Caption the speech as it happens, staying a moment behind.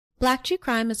Black True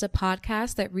Crime is a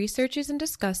podcast that researches and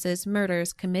discusses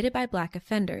murders committed by Black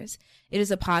offenders. It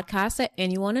is a podcast that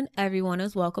anyone and everyone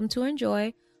is welcome to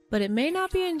enjoy, but it may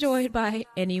not be enjoyed by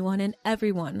anyone and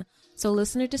everyone, so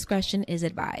listener discretion is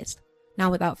advised. Now,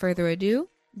 without further ado,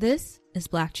 this is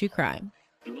Black True Crime.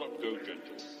 Do not go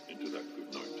gentle into that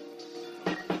good night.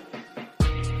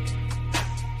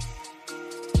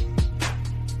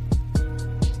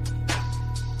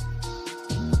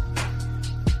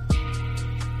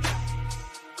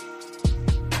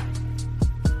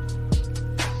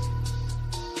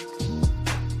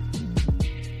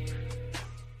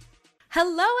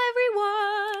 Hello,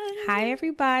 everyone. Hi,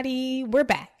 everybody. We're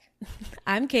back.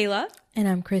 I'm Kayla. And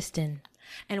I'm Kristen.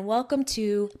 And welcome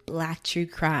to Black True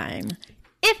Crime.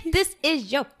 If this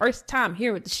is your first time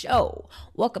here with the show,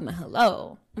 welcome and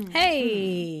hello.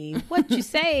 Hey, what you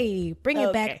say? Bring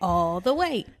it back all the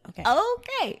way.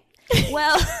 Okay.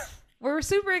 Well, we're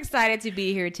super excited to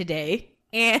be here today.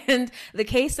 And the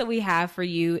case that we have for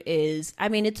you is,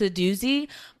 it's a doozy,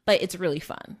 but it's really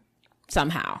fun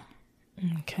somehow.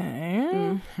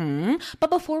 Okay. But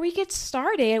before we get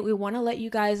started, we want to let you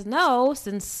guys know,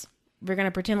 since we're going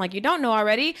to pretend like you don't know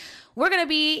already, we're going to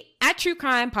be at True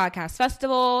Crime Podcast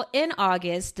Festival in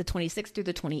August, the 26th through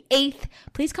the 28th.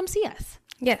 Please come see us.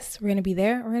 Yes, we're going to be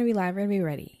there. We're going to be live. We're going to be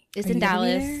ready. It's in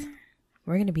Dallas.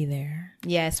 We're going to be there.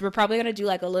 Yes, we're probably going to do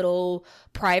like a little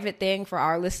private thing for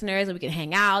our listeners, and we can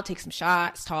hang out, take some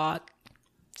shots, talk.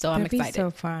 So I'm excited. That'd be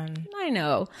so fun. I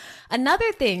know.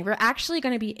 Another thing, we're actually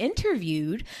going to be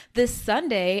interviewed this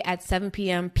Sunday at 7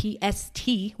 p.m.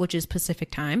 PST, which is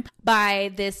Pacific time,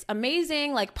 by this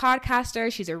amazing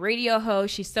podcaster. She's a radio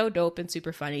host. She's so dope and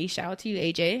super funny. Shout out to you,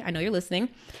 AJ. I know you're listening.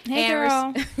 Hey,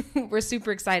 girl. We're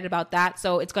super excited about that.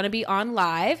 So it's going to be on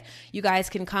live. You guys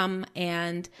can come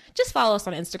and just follow us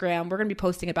on Instagram. We're going to be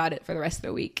posting about it for the rest of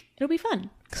the week. It'll be fun.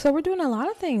 So we're doing a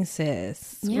lot of things,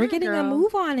 sis. Yeah, we're getting a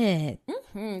move on it.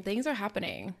 Things are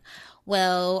happening.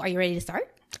 Well, are you ready to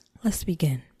start? Let's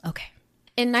begin. Okay.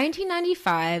 In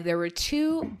 1995, there were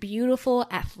two beautiful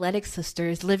athletic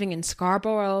sisters living in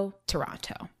Scarborough,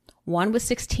 Toronto. One was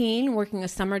 16, working a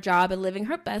summer job and living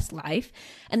her best life,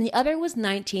 and the other was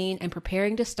 19 and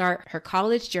preparing to start her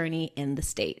college journey in the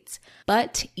States.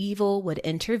 But evil would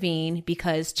intervene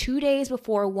because 2 days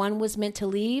before one was meant to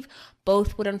leave,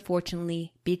 both would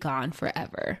unfortunately be gone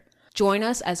forever. Join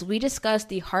us as we discuss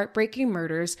the heartbreaking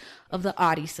murders of the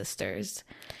Ottey sisters.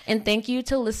 And thank you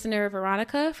to listener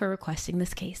Veronica for requesting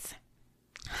this case.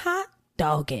 Hot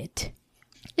dog it.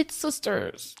 It's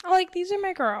sisters. These are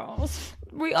my girls.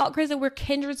 Kristen, we're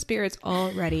kindred spirits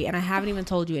already, and I haven't even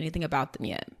told you anything about them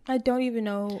yet. I don't even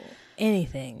know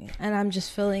anything, and I'm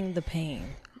just feeling the pain.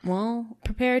 Well,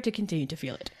 prepare to continue to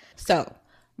feel it. So,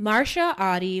 Marcia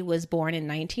Ottey was born in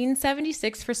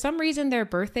 1976. For some reason, their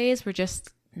birthdays were just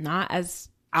not as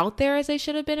out there as they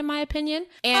should have been, in my opinion.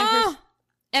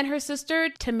 And her sister,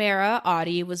 Tamara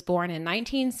Ottey, was born in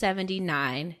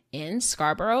 1979 in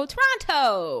Scarborough,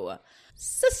 Toronto.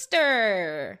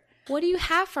 Sister, what do you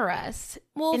have for us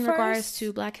in regards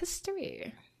to Black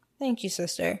history? Thank you,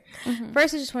 sister.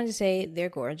 First, I just wanted to say they're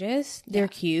gorgeous. They're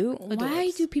cute.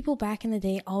 Why do people back in the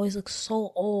day always look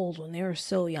so old when they were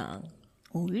so young?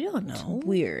 We don't know. It's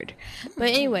weird. But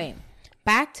anyway,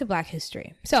 back to Black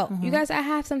history. So, you guys, I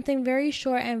have something very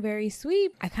short and very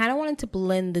sweet. I kind of wanted to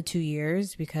blend the 2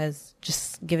 years because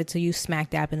just give it to you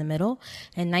smack dab in the middle.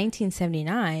 In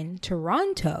 1979,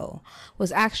 Toronto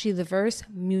was actually the first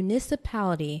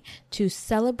municipality to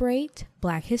celebrate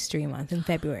Black History Month in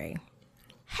February.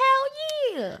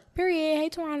 Hell yeah! Period. Hey,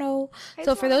 Toronto.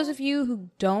 So for those of you who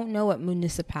don't know what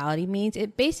municipality means,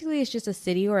 it basically is just a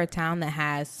city or a town that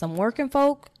has some working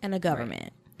folk and a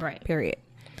government. Right. Period.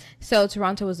 So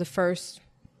Toronto was the first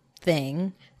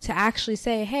thing to actually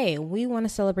say, hey, we want to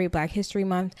celebrate Black History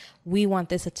Month. We want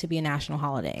this to be a national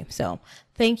holiday. So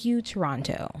thank you,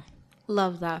 Toronto.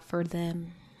 Love that for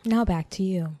them. Now back to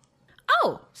you.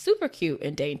 Oh, super cute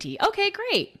and dainty. Okay,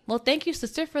 great. Well, thank you,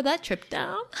 sister, for that trip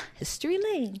down history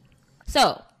lane.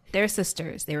 So, they're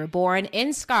sisters. They were born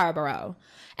in Scarborough.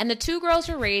 And the two girls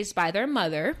were raised by their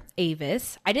mother,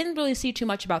 Avis. I didn't really see too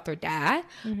much about their dad,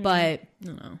 but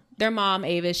their mom,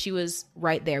 Avis, she was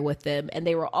right there with them. And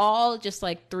they were all just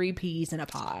like three peas in a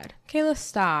pod. Kayla,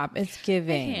 stop. It's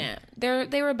giving.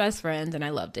 They were best friends, and I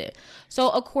loved it. So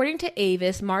according to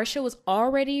Avis, Marcia was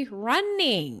already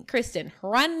running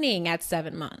at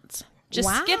 7 months. Just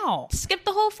skip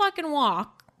the whole fucking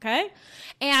walk. Okay.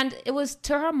 And it was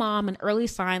to her mom an early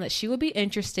sign that she would be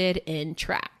interested in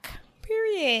track.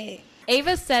 Period.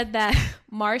 Ava said that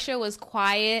Marcia was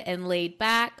quiet and laid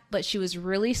back, but she was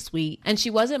really sweet. And she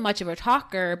wasn't much of a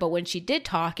talker, but when she did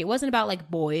talk, it wasn't about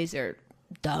like boys or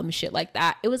dumb shit like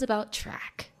that. It was about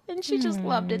track. And she just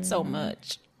loved it so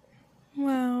much.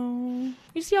 Wow.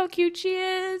 You see how cute she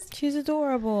is? She's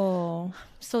adorable.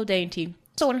 So dainty.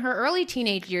 So in her early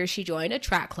teenage years, she joined a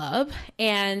track club,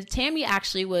 and Tammy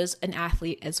actually was an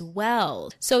athlete as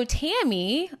well. So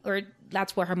Tammy, or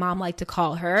that's what her mom liked to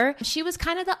call her, she was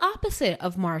kind of the opposite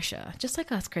of Marcia, just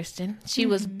like us, Kristen. She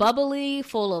was bubbly,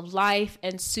 full of life,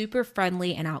 and super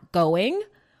friendly and outgoing.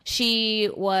 She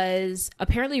was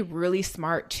apparently really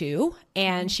smart too,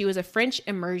 and she was a French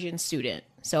immersion student.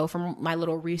 So from my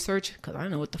little research, because I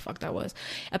don't know what the fuck that was,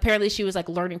 apparently she was like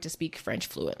learning to speak French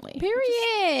fluently.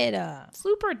 Period.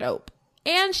 Super dope.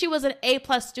 And she was an A+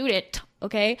 student,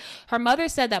 okay? Her mother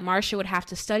said that Marcia would have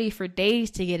to study for days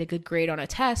to get a good grade on a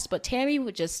test, but Tammy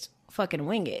would just fucking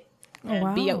wing it.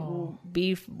 And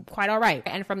be quite all right.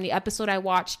 And from the episode I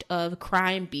watched of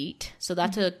Crime Beat, so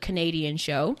that's a Canadian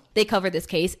show, they covered this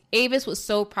case. Avis was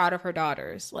so proud of her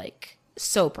daughters, like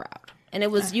so proud. And it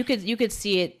was, you could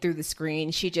see it through the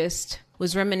screen. She just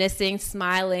was reminiscing,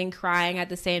 smiling, crying at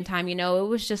the same time. You know, it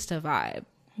was just a vibe.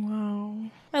 Wow.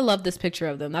 I love this picture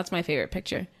of them. That's my favorite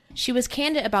picture. She was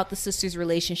candid about the sisters'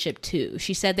 relationship too.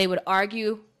 She said they would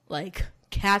argue like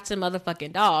cats and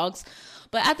motherfucking dogs,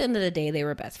 but at the end of the day, they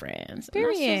were best friends.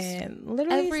 Period.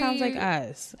 Literally sounds like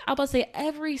us. I was about to say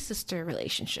every sister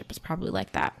relationship is probably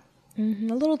like that. A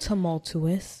little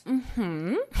tumultuous.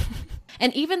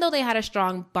 And even though they had a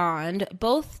strong bond,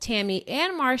 both Tammy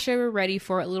and Marcia were ready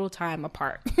for a little time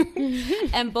apart.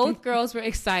 And both girls were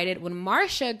excited when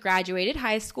Marcia graduated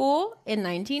high school in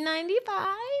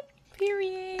 1995.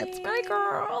 Period. That's my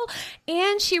girl.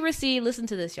 And she received, listen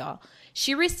to this, y'all.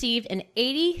 She received an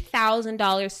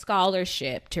 $80,000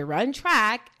 scholarship to run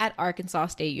track at Arkansas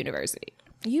State University.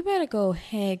 You better go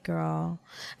ahead, girl.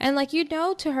 And like, you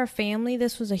know, to her family,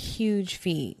 this was a huge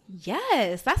feat.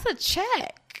 Yes, that's a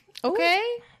check. Okay.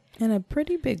 Ooh. And a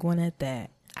pretty big one at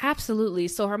that. Absolutely.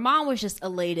 So her mom was just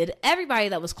elated. Everybody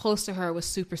that was close to her was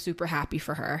super, super happy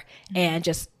for her and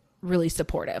just really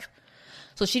supportive.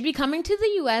 So she'd be coming to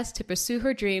the U.S. to pursue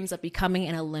her dreams of becoming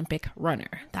an Olympic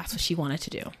runner. That's what she wanted to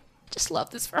do. Just love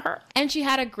this for her. And she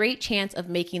had a great chance of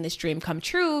making this dream come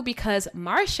true because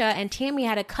Marcia and Tammy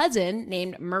had a cousin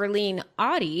named Merlene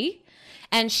Ottey,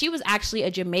 and she was actually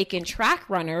a Jamaican track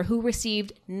runner who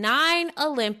received 9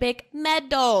 Olympic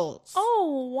medals.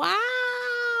 Oh,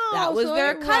 wow. That was so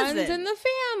their it cousin. runs in the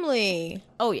family.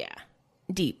 Oh, yeah.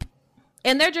 Deep.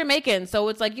 And they're Jamaican, so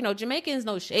it's like, you know, Jamaicans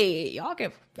no shade. Y'all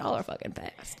are fucking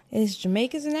fast. It's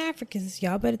Jamaicans and Africans.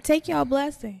 Y'all better take y'all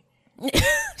blessing.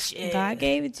 Shit. God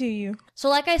gave it to you. So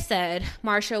like I said,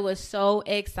 Marcia was so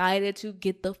excited to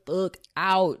get the fuck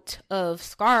out of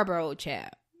Scarborough,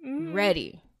 chat.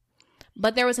 Ready.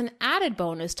 But there was an added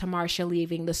bonus to Marcia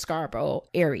leaving the Scarborough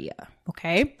area,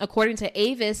 okay? According to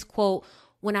Avis, quote,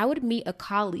 when I would meet a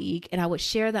colleague and I would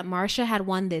share that Marcia had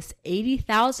won this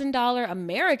 $80,000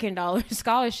 American dollar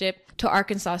scholarship to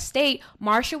Arkansas State,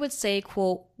 Marcia would say,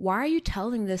 quote, why are you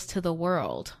telling this to the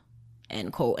world?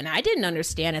 End quote. And I didn't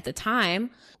understand at the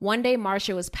time. One day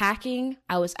Marcia was packing.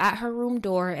 I was at her room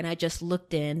door and I just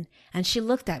looked in and she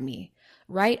looked at me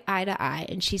right eye to eye.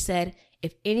 And she said,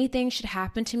 if anything should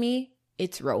happen to me,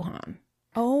 it's Rohan.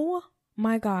 Oh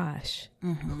my gosh.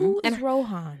 Who is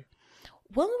Rohan?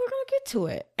 Well, we're going to get to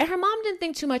it. And her mom didn't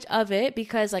think too much of it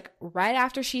because like right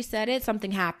after she said it,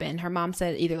 something happened. Her mom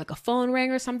said either like a phone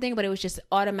rang or something, but it was just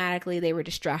automatically they were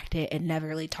distracted and never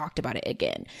really talked about it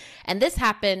again. And this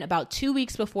happened about 2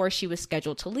 weeks before she was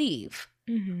scheduled to leave.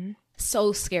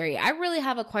 So scary. I really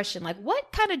have a question. Like,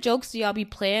 what kind of jokes do y'all be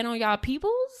playing on y'all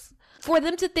peoples? For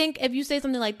them to think if you say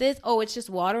something like this, oh, it's just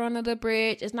water under the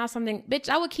bridge. It's not something, bitch,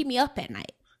 that would keep me up at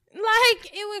night.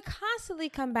 Like, it would constantly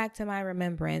come back to my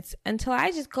remembrance until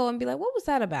I just go and be like, what was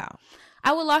that about?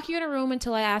 I would lock you in a room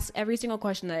until I ask every single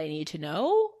question that I need to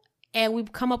know. And we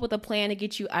come up with a plan to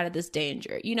get you out of this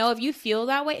danger. You know, if you feel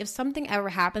that way, if something ever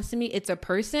happens to me, it's a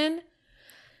person.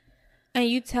 And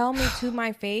you tell me to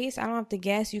my face, I don't have to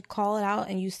guess. You call it out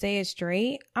and you say it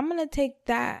straight. I'm going to take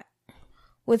that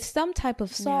with some type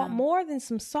of salt, more than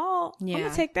some salt. I'm going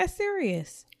to take that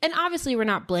serious. And obviously, we're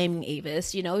not blaming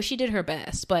Avis. You know, she did her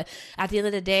best. But at the end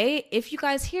of the day, if you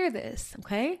guys hear this,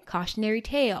 okay, cautionary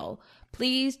tale,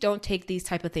 please don't take these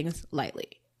type of things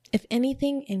lightly. If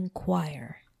anything,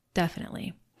 inquire.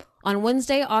 Definitely. On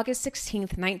Wednesday, August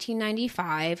 16th,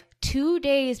 1995, 2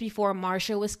 days before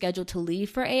Marcia was scheduled to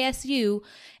leave for ASU,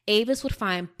 Avis would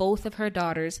find both of her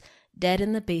daughters dead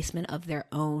in the basement of their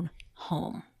own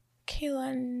home.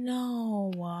 Kayla,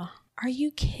 no. Are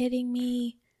you kidding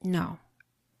me? No.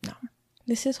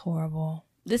 This is horrible.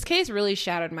 This case really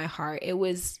shattered my heart. It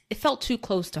felt too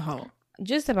close to home.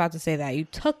 just about to say that. You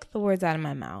took the words out of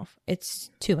my mouth. It's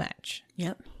too much.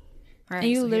 Yep. All right, And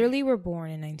you so literally were born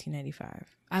in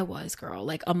 1995. I was, girl,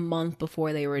 like a month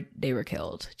before they were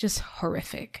killed. Just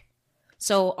horrific.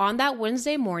 So on that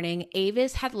Wednesday morning,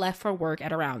 Avis had left for work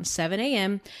at around 7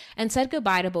 a.m. and said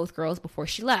goodbye to both girls before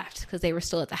she left because they were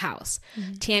still at the house.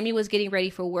 Tammy was getting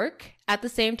ready for work at the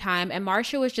same time, and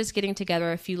Marcia was just getting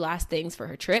together a few last things for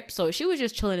her trip. So she was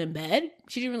just chilling in bed.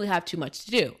 She didn't really have too much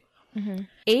to do.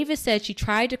 Avis said she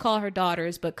tried to call her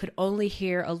daughters, but could only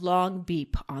hear a long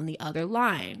beep on the other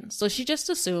line. So she just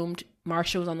assumed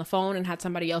Marcia was on the phone and had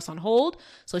somebody else on hold,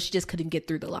 so she just couldn't get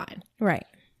through the line. Right.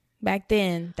 Back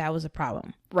then, that was a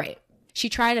problem. Right. She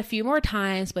tried a few more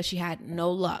times, but she had no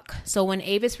luck. So when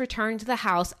Avis returned to the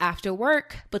house after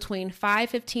work between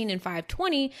 5:15 and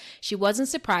 5:20, she wasn't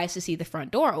surprised to see the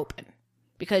front door open.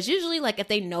 Because usually, like, if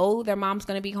they know their mom's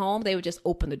going to be home, they would just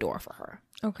open the door for her.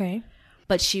 Okay.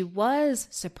 But she was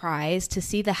surprised to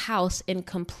see the house in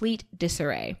complete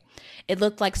disarray. It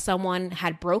looked like someone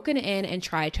had broken in and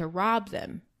tried to rob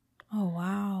them. Oh,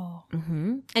 wow.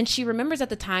 And she remembers at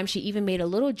the time she even made a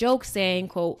little joke saying,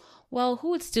 quote, well,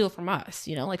 who would steal from us?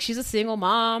 You know, like, she's a single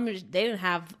mom. They didn't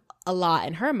have a lot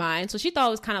in her mind. So she thought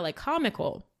it was kind of like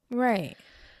comical. Right.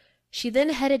 She then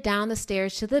headed down the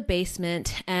stairs to the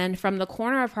basement. And from the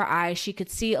corner of her eye, she could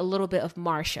see a little bit of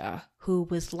Marcia, who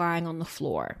was lying on the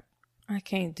floor. I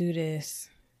can't do this.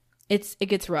 It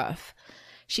gets rough.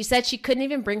 She said she couldn't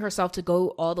even bring herself to go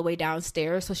all the way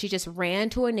downstairs, so she just ran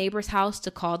to a neighbor's house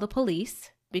to call the police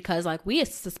because, like we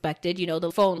suspected, you know,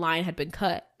 the phone line had been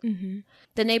cut.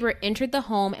 The neighbor entered the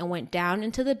home and went down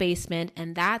into the basement,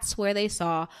 and that's where they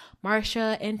saw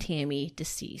Marcia and Tammy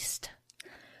deceased.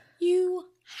 You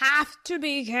have to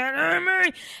be kidding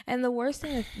me. And the worst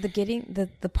thing is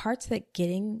the parts that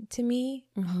getting to me,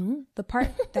 the part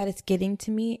that it's getting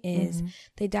to me is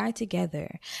they died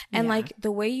together. And like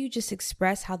the way you just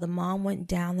express how the mom went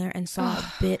down there and saw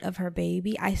a bit of her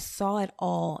baby, I saw it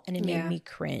all and it made me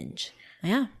cringe.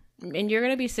 Yeah. And you're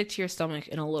going to be sick to your stomach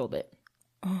in a little bit.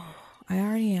 Oh, I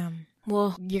already am.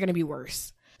 Well, you're going to be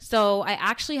worse. So I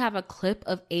actually have a clip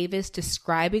of Avis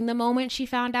describing the moment she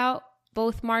found out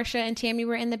both Marcia and Tammy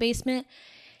were in the basement,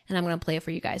 and I'm going to play it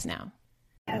for you guys now.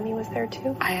 Tammy was there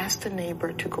too? I asked a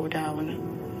neighbor to go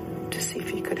down to see if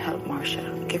he could help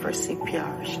Marcia. Give her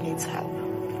CPR. She needs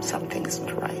help. Something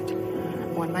isn't right.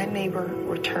 When my neighbor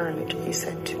returned, he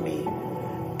said to me,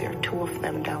 there are two of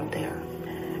them down there.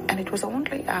 And it was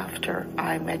only after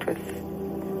I met with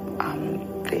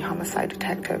the homicide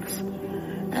detectives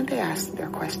and they asked their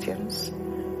questions.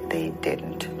 They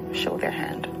didn't show their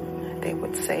hand. They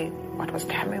would say, what was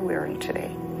Tammy wearing today?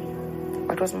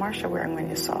 What was Marcia wearing when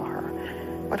you saw her?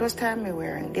 What was Tammy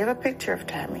wearing? Do you have a picture of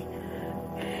Tammy?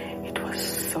 It was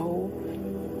so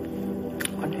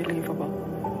unbelievable.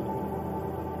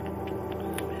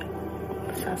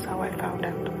 So that's how I found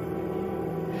out.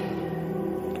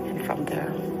 And from there,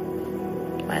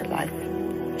 my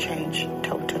life changed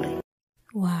totally.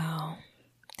 Wow.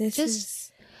 This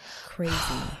is crazy.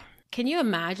 Can you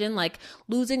imagine, like,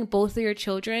 losing both of your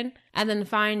children and then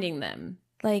finding them?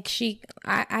 Like,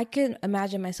 I could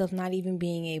imagine myself not even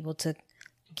being able to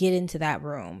get into that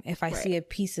room if I see a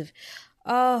piece of,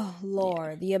 oh,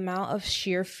 Lord, the amount of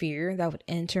sheer fear that would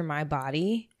enter my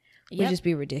body would just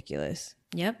be ridiculous.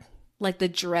 Yep. Like the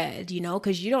dread, you know,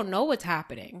 because you don't know what's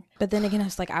happening. But then again,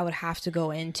 it's like I would have to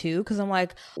go in too because I'm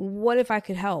like, what if I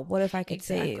could help? What if I could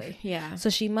save? Yeah. So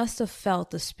she must have felt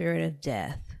the spirit of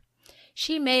death.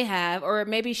 She may have, or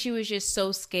maybe she was just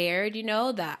so scared, you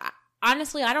know, that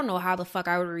honestly, I don't know how the fuck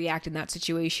I would react in that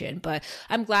situation, but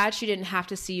I'm glad she didn't have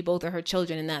to see both of her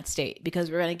children in that state because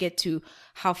we're going to get to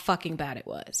how fucking bad it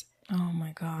was. Oh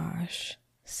my gosh.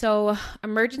 So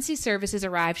emergency services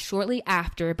arrived shortly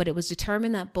after, but it was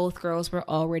determined that both girls were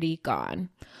already gone.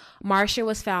 Marcia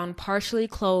was found partially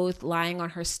clothed, lying on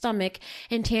her stomach,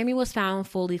 and Tammy was found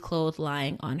fully clothed,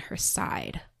 lying on her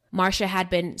side. Marcia had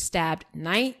been stabbed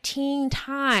 19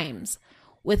 times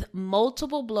with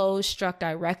multiple blows struck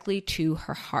directly to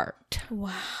her heart.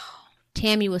 Wow.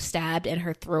 Tammy was stabbed and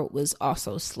her throat was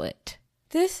also slit.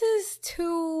 This is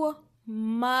too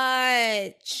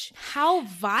much. How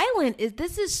violent is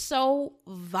this? Is so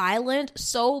violent,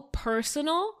 so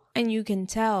personal. And you can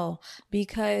tell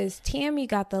because Tammy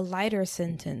got the lighter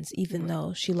sentence, even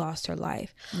though she lost her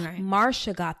life. Right.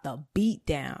 Marcia got the beat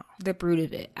down. The brute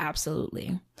of it.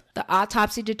 Absolutely. The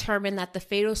autopsy determined that the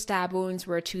fatal stab wounds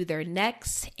were to their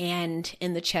necks and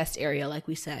in the chest area, like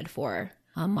we said, for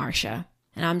Marcia.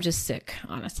 And I'm just sick.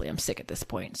 Honestly, I'm sick at this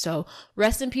point. So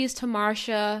rest in peace to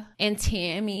Marcia and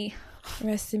Tammy.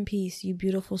 Rest in peace, you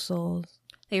beautiful souls.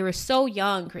 They were so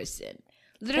young, Kristen.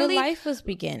 Literally, their life was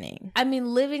beginning. I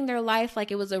mean, living their life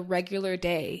like it was a regular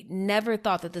day. Never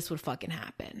thought that this would fucking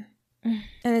happen. And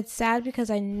it's sad because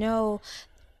I know,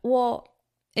 well,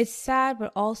 it's sad,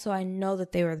 but also I know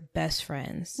that they were best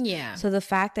friends. Yeah. So the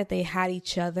fact that they had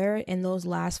each other in those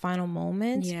last final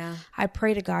moments, Yeah. I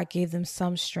pray to God gave them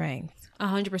some strength.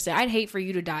 100%. I'd hate for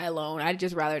you to die alone. I'd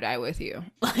just rather die with you.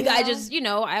 Like, I just,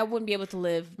 I wouldn't be able to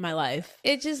live my life.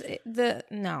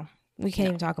 No, we can't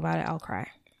even talk about it. I'll cry.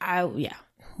 Yeah.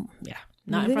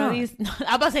 Not in front of these. I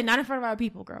was about to say, not in front of our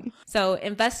people, girl. So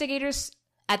investigators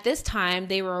at this time,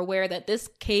 they were aware that this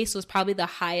case was probably the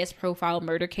highest profile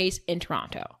murder case in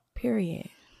Toronto. Period.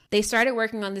 They started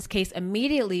working on this case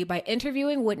immediately by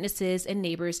interviewing witnesses and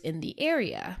neighbors in the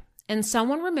area. And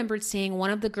someone remembered seeing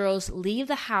one of the girls leave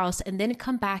the house and then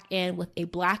come back in with a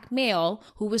black male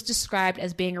who was described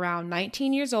as being around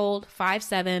 19 years old,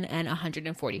 5'7", and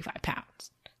 145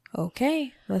 pounds.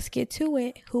 Okay, let's get to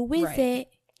it. Who is it?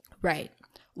 Right.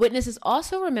 Witnesses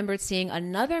also remembered seeing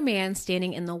another man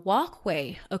standing in the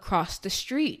walkway across the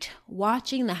street,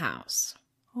 watching the house.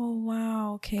 Oh,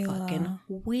 wow, Kayla. Fucking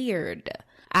weird.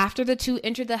 After the two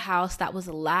entered the house, that was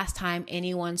the last time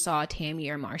anyone saw Tammy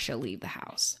or Marsha leave the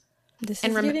house. This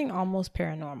is getting almost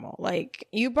paranormal. Like,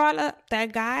 you brought up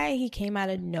that guy, he came out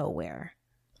of nowhere.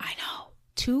 I know.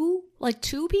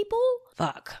 Two people?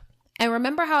 Fuck. And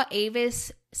remember how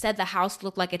Avis said the house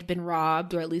looked like it had been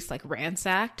robbed or at least like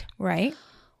ransacked? Right.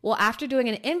 Well, after doing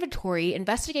an inventory,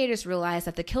 investigators realized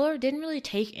that the killer didn't really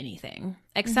take anything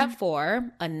except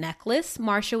for a necklace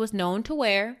Marsha was known to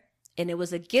wear, and it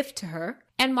was a gift to her,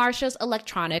 and Marsha's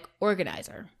electronic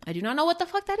organizer. I do not know what the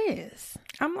fuck that is.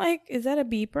 I'm like, is that a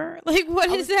beeper? Like, what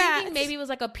is that? Maybe it was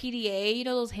like a PDA. You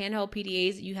know those handheld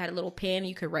PDAs? You had a little pen and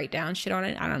you could write down shit on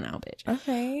it? I don't know, bitch.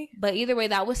 Okay. But either way,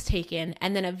 that was taken.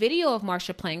 And then a video of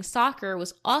Marsha playing soccer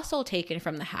was also taken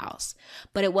from the house,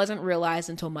 but it wasn't realized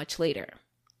until much later.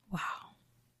 Wow.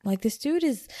 Like, this dude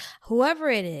is, whoever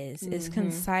it is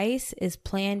concise, is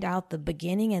planned out the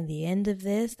beginning and the end of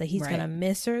this, that he's going to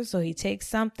miss her, so he takes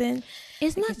something.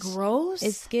 Isn't that gross?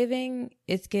 It's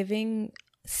giving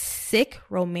sick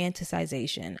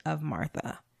romanticization of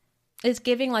Martha. It's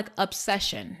giving like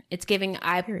obsession. It's giving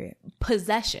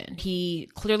possession. He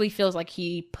clearly feels like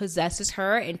he possesses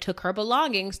her and took her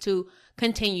belongings to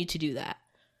continue to do that.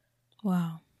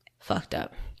 Wow. Fucked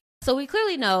up. So we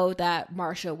clearly know that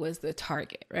Marsha was the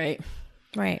target, right?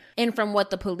 Right. And from what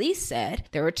the police said,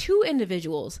 there were two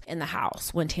individuals in the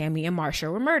house when Tammy and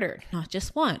Marsha were murdered, not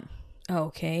just one.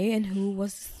 Okay, and who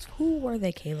were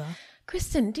they, Kayla?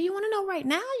 Kristen, do you want to know right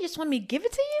now? You just want me to give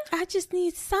it to you? I just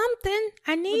need something.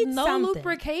 I need no something.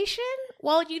 lubrication?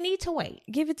 Well, you need to wait.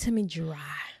 Give it to me dry.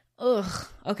 Ugh.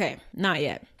 Okay, not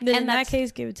yet. Then in that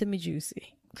case, give it to me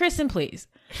juicy. Kristen, please.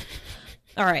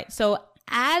 All right, so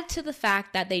add to the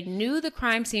fact that they knew the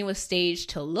crime scene was staged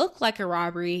to look like a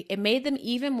robbery, it made them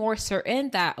even more certain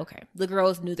that, the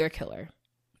girls knew their killer.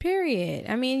 Period.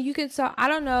 I mean, I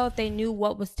don't know if they knew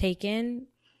what was taken,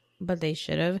 but they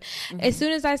should have. As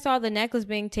soon as I saw the necklace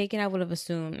being taken, I would have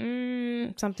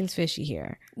assumed, something's fishy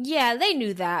here. Yeah, they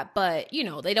knew that, but,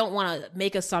 they don't want to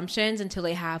make assumptions until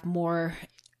they have more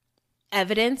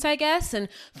evidence, I guess. And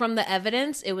from the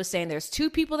evidence, it was saying there's two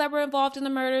people that were involved in the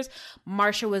murders.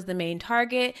 Marsha was the main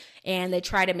target, and they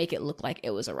tried to make it look like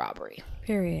it was a robbery.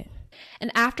 Period. And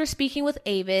after speaking with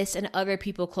Avis and other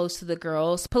people close to the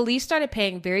girls, police started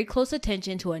paying very close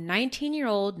attention to a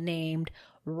 19-year-old named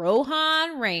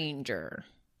Rohan Ranger.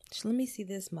 Let me see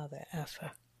this mother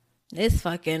effer. This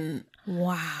fucking...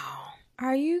 Wow.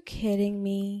 Are you kidding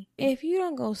me? If you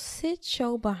don't go sit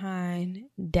your behind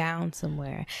down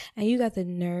somewhere and you got the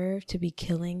nerve to be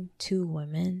killing two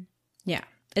women. Yeah.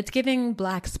 It's giving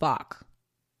Black Spock.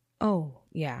 Oh,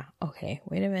 yeah. Okay.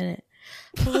 Wait a minute.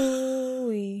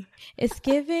 Ooh, it's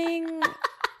giving...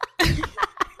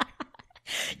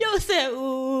 Yo said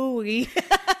ooh.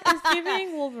 It's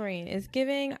giving Wolverine. It's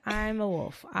giving I'm a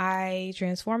wolf. I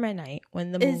transform at night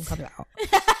when the moon comes out.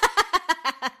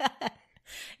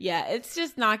 Yeah, it's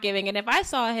just not giving. And if I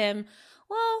saw him,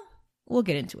 well, we'll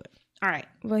get into it. All right.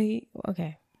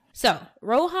 Okay. So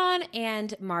Rohan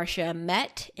and Marsha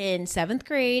met in 7th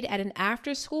grade at an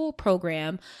after-school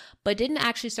program, but didn't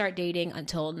actually start dating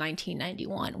until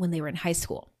 1991 when they were in high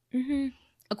school. Mm-hmm.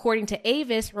 According to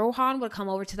Avis, Rohan would come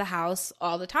over to the house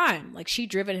all the time. Like,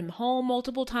 she'd driven him home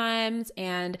multiple times,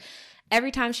 and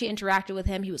every time she interacted with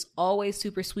him, he was always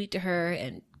super sweet to her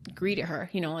and greeted her,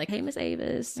 like, hey, Miss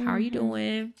Avis, how are you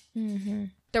doing? Mm-hmm.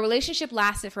 The relationship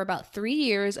lasted for about 3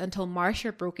 years until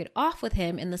Marsha broke it off with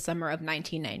him in the summer of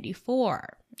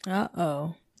 1994.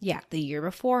 Uh-oh. Yeah, the year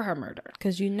before her murder.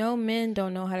 Because men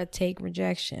don't know how to take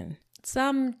rejection.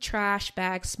 some trash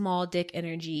bag, small dick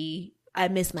energy. I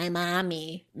miss my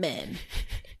mommy men.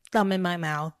 Thumb in my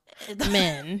mouth.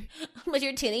 Men. Put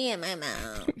your titty in my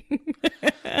mouth.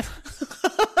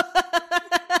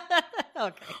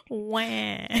 Okay.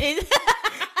 Wah.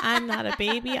 I'm not a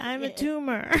baby. I'm a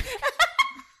tumor.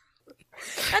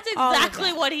 That's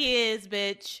exactly what he is,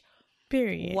 bitch.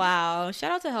 Period. Wow.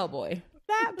 Shout out to Hellboy.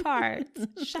 That part.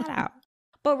 Shout out.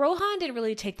 But Rohan didn't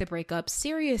really take the breakup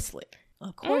seriously.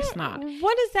 Of course not.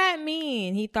 What does that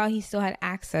mean? He thought he still had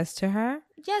access to her?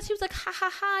 Yes, he was like, ha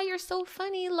ha ha, you're so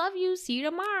funny. Love you. See you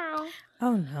tomorrow.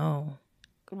 Oh, no.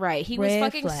 Right. He was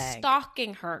fucking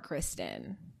stalking her,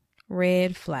 Kristen.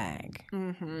 Red flag.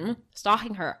 Mm-hmm.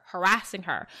 Stalking her, harassing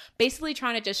her, basically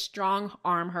trying to just strong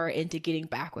arm her into getting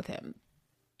back with him.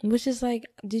 Which is like,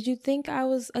 did you think I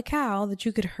was a cow that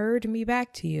you could herd me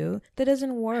back to you? That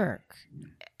doesn't work.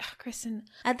 Kristen,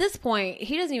 at this point,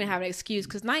 he doesn't even have an excuse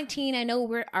because 19, I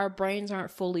know our brains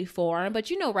aren't fully formed, but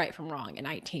you know right from wrong at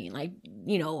 19. Like,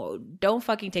 you know, don't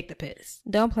fucking take the piss.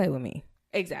 Don't play with me.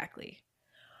 Exactly.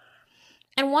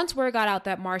 And once word got out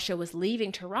that Marcia was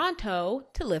leaving Toronto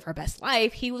to live her best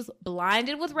life, he was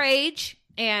blinded with rage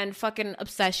and fucking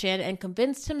obsession and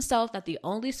convinced himself that the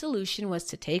only solution was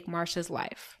to take Marcia's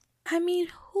life. I mean,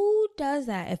 who does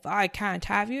that? If I can't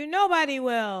have you, nobody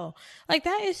will. Like,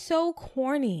 that is so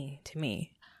corny to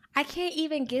me. I can't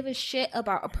even give a shit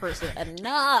about a person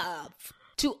enough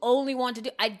to only want to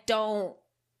do. I don't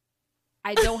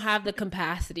have the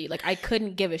capacity. Like, I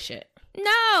couldn't give a shit.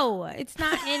 No, it's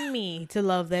not in me to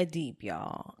love that deep,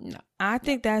 y'all. No. I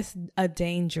think that's a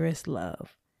dangerous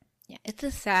love. Yeah, it's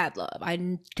a sad love.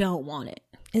 I don't want it.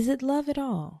 Is it love at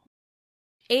all?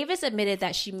 Avis admitted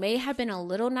that she may have been a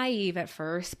little naive at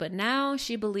first, but now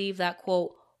she believed that,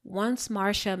 quote, once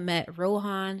Marcia met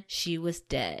Rohan, she was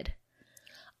dead.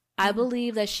 I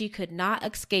believe that she could not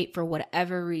escape for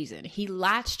whatever reason. He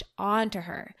latched on to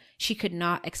her. She could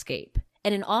not escape.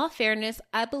 And in all fairness,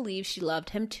 I believe she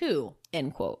loved him too,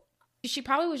 end quote. She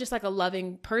probably was just like a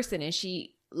loving person, and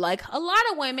she, like a lot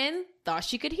of women, thought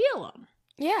she could heal him.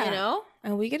 Yeah. You know?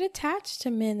 And we get attached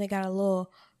to men that got a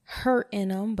little hurt in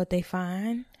them, but they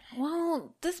fine.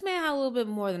 Well, this man had a little bit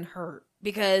more than hurt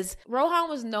because Rohan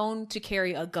was known to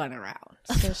carry a gun around.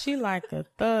 So she like a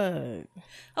thug.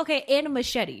 Okay, and a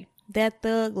machete. That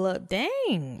thug look,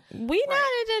 dang. We not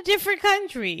in a different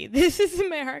country. This is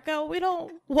America. We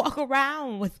don't walk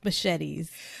around with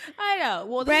machetes. I know.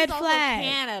 Well, this Red is flag.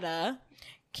 also Canada.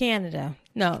 Canada.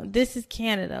 No, this is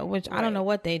Canada, which I don't know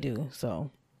what they do, so.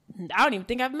 I don't even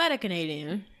think I've met a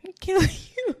Canadian. Kill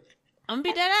you. I'm gonna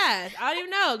be dead ass. I don't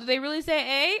even know. Do they really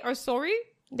say A or sorry?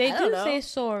 They do say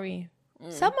sorry.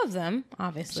 Some of them,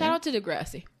 obviously. Shout out to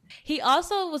Degrassi. He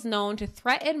also was known to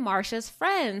threaten Marcia's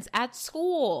friends at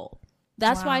school.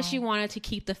 That's why she wanted to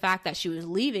keep the fact that she was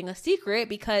leaving a secret,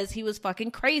 because he was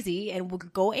fucking crazy and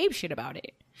would go apeshit about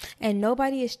it. And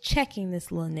nobody is checking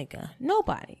this little nigga.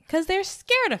 Nobody. Because they're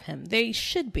scared of him. They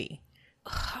should be.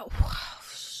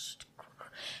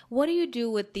 What do you do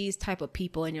with these type of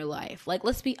people in your life? Like,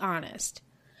 let's be honest.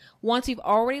 Once you've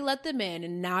already let them in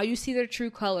and now you see their true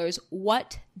colors,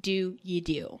 what do you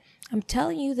do? I'm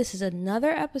telling you, this is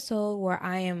another episode where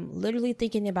I am literally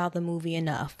thinking about the movie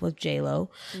Enough with J-Lo,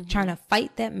 trying to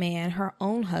fight that man, her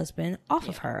own husband, off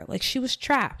of her. Like, she was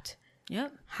trapped.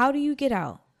 Yep. How do you get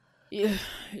out? You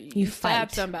fight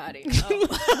stab somebody. Oh, I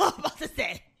was about to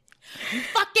say. You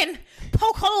fucking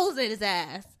poke holes in his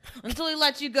ass until he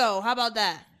lets you go. How about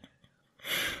that?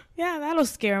 Yeah, that'll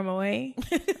scare him away.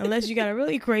 Unless you got a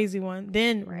really crazy one,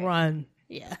 then run.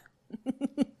 Yeah.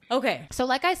 Okay, so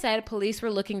like I said, police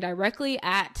were looking directly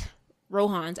at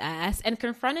Rohan's ass and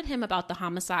confronted him about the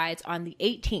homicides on the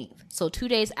 18th, so 2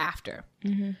 days after.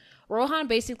 Rohan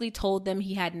basically told them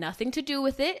he had nothing to do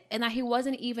with it and that he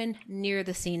wasn't even near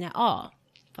the scene at all.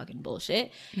 Fucking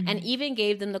bullshit. And even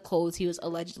gave them the clothes he was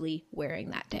allegedly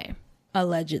wearing that day.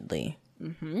 Allegedly.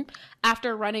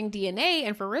 After running DNA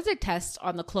and forensic tests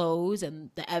on the clothes and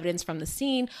the evidence from the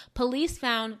scene, police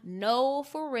found no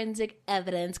forensic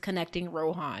evidence connecting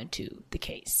Rohan to the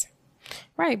case.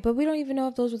 Right, but we don't even know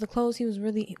if those were the clothes he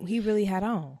really had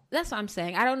on. That's what I'm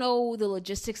saying. I don't know the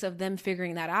logistics of them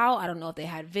figuring that out. I don't know if they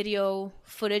had video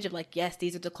footage of like, yes,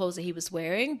 these are the clothes that he was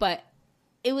wearing, but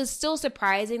it was still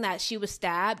surprising that she was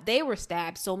stabbed. They were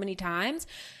stabbed so many times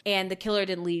and the killer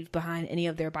didn't leave behind any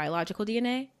of their biological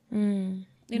DNA. You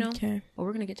know? Okay. But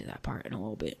we're going to get to that part in a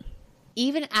little bit.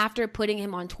 Even after putting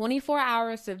him on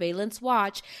 24-hour surveillance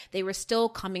watch, they were still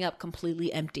coming up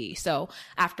completely empty. So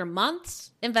after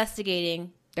months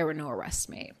investigating, there were no arrests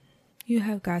made. You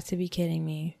have got to be kidding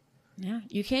me. Yeah.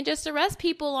 You can't just arrest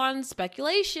people on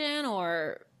speculation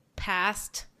or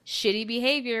past shitty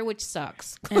behavior, which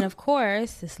sucks. And of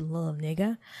course, this little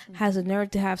nigga has a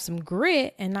nerve to have some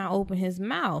grit and not open his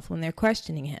mouth when they're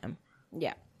questioning him.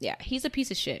 Yeah. He's a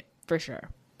piece of shit, for sure.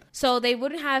 So they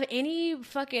wouldn't have any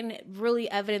fucking really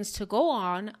evidence to go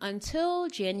on until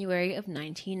January of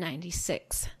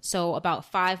 1996. So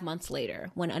about 5 months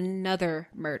later, when another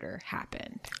murder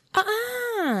happened.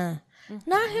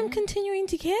 Not him continuing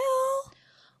to kill.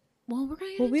 Well, we're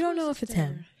gonna. Well, we don't know if it's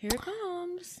him. Here it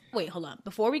comes. Wait, hold on.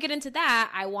 Before we get into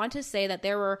that, I want to say that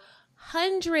there were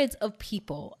hundreds of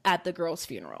people at the girl's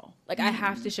funeral. Like, I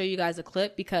have to show you guys a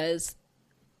clip because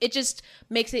it just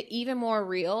makes it even more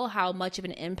real how much of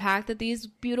an impact that these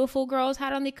beautiful girls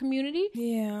had on the community.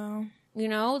 Yeah. You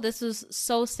know, this was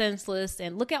so senseless.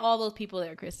 And look at all those people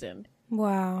there, Kristen.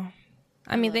 Wow.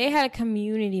 I mean, they had a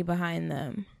community behind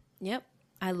them. Yep.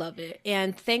 I love it.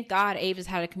 And thank God Ava's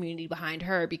had a community behind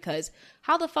her, because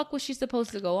how the fuck was she supposed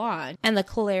to go on? And the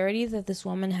clarity that this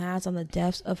woman has on the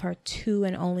deaths of her 2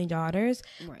 and only daughters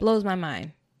blows my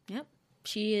mind. Yep.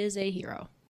 She is a hero.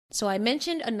 So I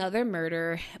mentioned another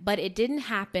murder, but it didn't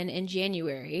happen in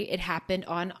January. It happened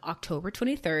on October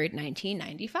 23rd,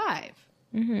 1995.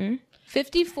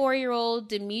 54-year-old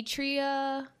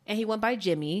Demetria, and he went by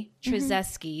Jimmy,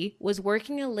 Trzeski, was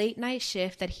working a late night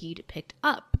shift that he'd picked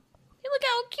up. Look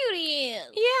how cute he is.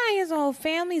 Yeah, his whole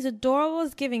family's adorable.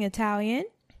 It's giving Italian.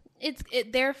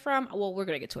 They're from, well, we're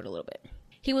going to get to it a little bit.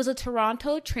 He was a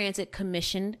Toronto Transit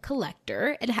Commission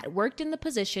collector and had worked in the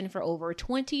position for over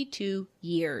 22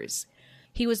 years.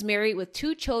 He was married with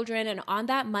 2 children, and on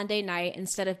that Monday night,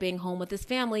 instead of being home with his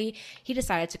family, he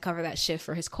decided to cover that shift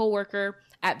for his coworker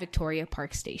at Victoria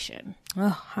Park Station. Oh,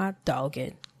 hot dog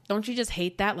it. Don't you just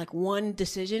hate that? Like, one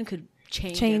decision could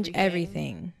change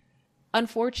everything.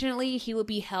 Unfortunately, he would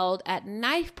be held at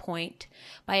knife point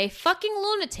by a fucking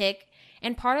lunatic,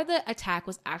 and part of the attack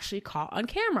was actually caught on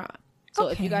camera. So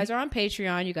if you guys are on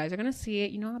Patreon, you guys are going to see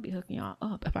it. You know, I'll be hooking y'all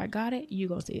up. If I got it, you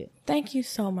going to see it. Thank you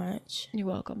so much. You're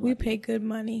welcome. We pay good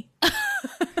money.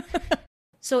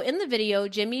 So in the video,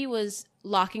 Jimmy was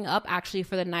locking up actually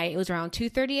for the night. It was around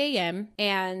 2:30 a.m.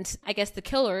 And I guess the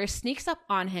killer sneaks up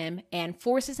on him and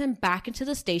forces him back into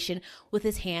the station with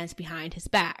his hands behind his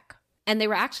back. And they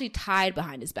were actually tied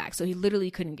behind his back, so he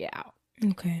literally couldn't get out.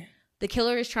 Okay. The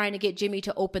killer is trying to get Jimmy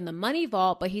to open the money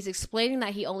vault, but he's explaining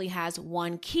that he only has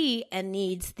one key and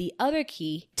needs the other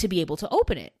key to be able to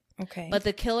open it. Okay. But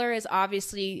the killer is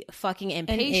obviously fucking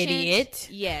impatient. An idiot.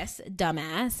 Yes,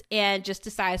 dumbass. And just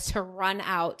decides to run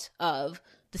out of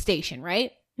the station,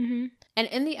 right? Mm-hmm. And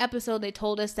in the episode, they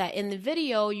told us that in the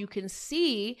video, you can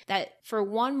see that for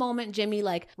one moment, Jimmy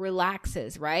like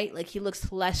relaxes, right? Like he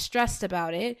looks less stressed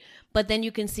about it. But then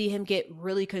you can see him get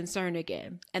really concerned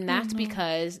again. And that's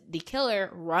because the killer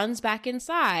runs back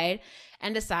inside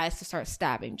and decides to start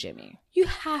stabbing Jimmy. You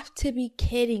have to be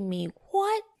kidding me.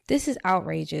 What? This is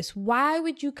outrageous. Why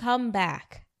would you come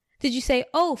back? Did you say,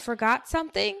 oh, forgot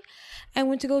something? I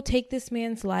went to go take this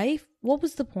man's life? What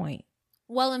was the point?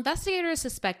 Well, investigators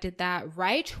suspected that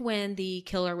right when the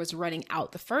killer was running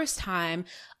out the first time,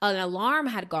 an alarm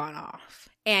had gone off.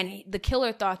 And the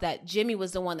killer thought that Jimmy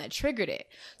was the one that triggered it.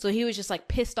 So he was just like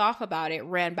pissed off about it,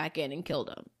 ran back in and killed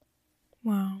him.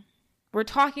 Wow. We're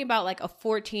talking about like a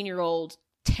 14-year-old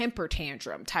temper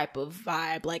tantrum type of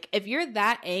vibe. Like if you're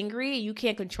that angry, you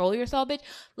can't control yourself, bitch,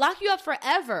 lock you up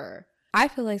forever. I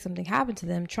feel like something happened to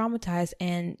them, traumatized,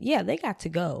 and yeah, they got to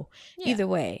go. Yeah. Either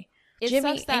way.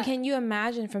 Jimmy, and can you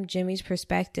imagine from Jimmy's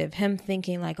perspective, him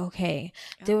thinking like, okay,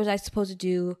 what was I supposed to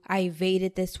do? I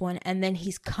evaded this one, and then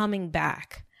he's coming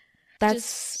back. That's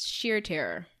just sheer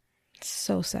terror.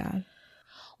 So sad.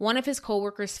 One of his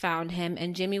coworkers found him,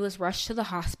 and Jimmy was rushed to the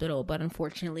hospital, but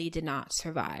unfortunately did not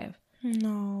survive.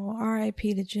 No,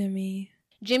 R.I.P. to Jimmy.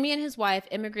 Jimmy and his wife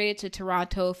immigrated to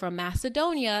Toronto from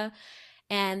Macedonia,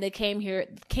 and they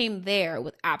came there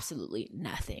with absolutely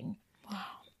nothing. Wow.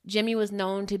 Jimmy was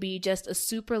known to be just a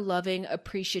super loving,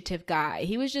 appreciative guy.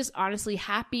 He was just honestly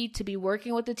happy to be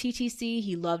working with the TTC.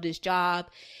 He loved his job.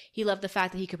 He loved the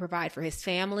fact that he could provide for his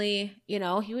family. You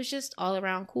know, he was just all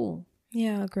around cool.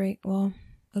 Yeah, great. Well,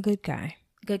 a good guy.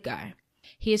 Good guy.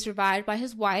 He is survived by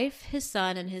his wife, his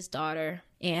son, and his daughter.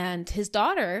 And his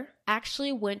daughter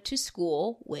actually went to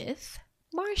school with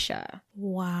Marcia.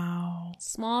 Wow.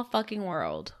 Small fucking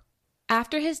world.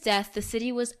 After his death, the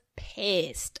city was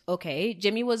pissed. Okay,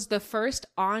 Jimmy was the first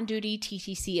on-duty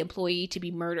TTC employee to be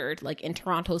murdered, like in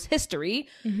Toronto's history.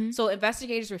 Mm-hmm. So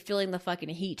investigators were feeling the fucking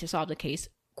heat to solve the case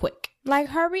quick. Like,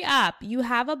 hurry up! You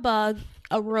have a bug,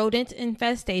 a rodent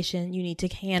infestation. You need to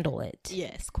handle it.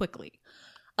 Yes, quickly.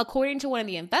 According to one of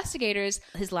the investigators,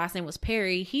 his last name was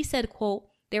Perry. He said, "quote,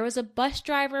 there was a bus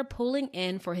driver pulling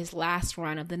in for his last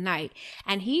run of the night,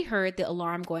 and he heard the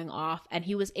alarm going off, and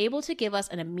he was able to give us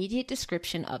an immediate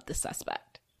description of the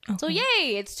suspect. Okay. So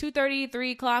yay, it's 2:30,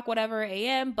 3 o'clock, whatever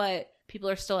a.m., but people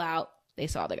are still out. They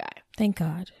saw the guy. Thank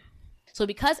God. So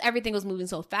because everything was moving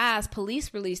so fast,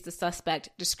 police released the suspect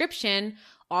description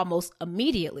almost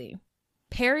immediately.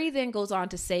 Perry then goes on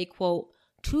to say, quote,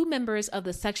 2 members of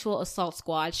the sexual assault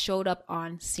squad showed up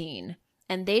on scene,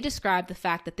 and they described the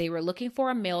fact that they were looking for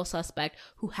a male suspect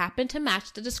who happened to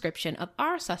match the description of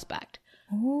our suspect,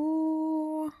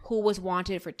 Ooh. who was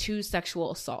wanted for 2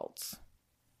 sexual assaults.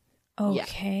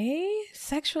 Okay. Yeah.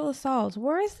 Sexual assaults.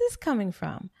 Where is this coming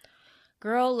from?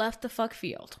 Girl left the fuck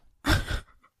field.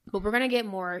 But we're going to get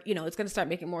more, it's going to start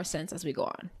making more sense as we go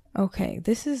on. Okay.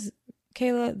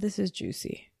 Kayla, this is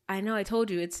juicy. I know, I told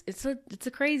you, it's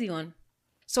a crazy one.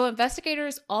 So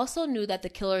investigators also knew that the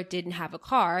killer didn't have a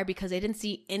car because they didn't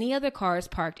see any other cars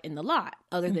parked in the lot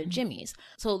other than Jimmy's.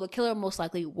 So the killer most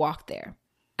likely walked there.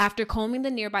 After combing the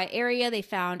nearby area, they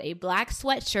found a black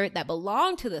sweatshirt that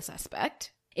belonged to the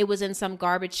suspect. It was in some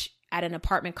garbage at an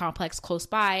apartment complex close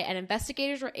by, and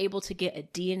investigators were able to get a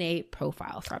DNA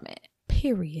profile from it.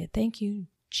 Period. Thank you,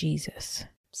 Jesus.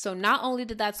 So not only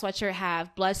did that sweatshirt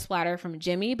have blood splatter from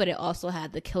Jimmy, but it also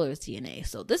had the killer's DNA.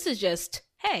 So this is just,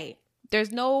 hey,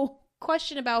 there's no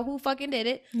question about who fucking did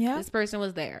it. Yeah. This person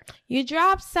was there. You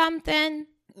dropped something.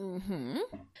 Mm-hmm.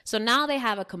 So now they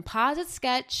have a composite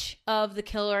sketch of the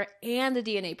killer and the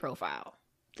DNA profile.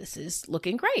 This is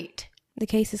looking great. The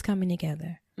case is coming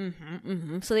together.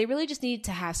 So they really just need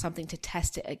to have something to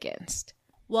test it against.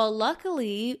 Well,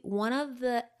 luckily, one of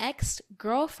the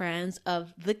ex-girlfriends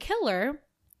of the killer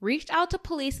reached out to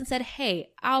police and said,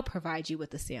 hey, I'll provide you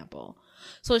with a sample.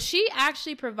 So she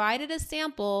actually provided a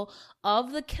sample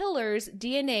of the killer's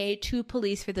DNA to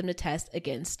police for them to test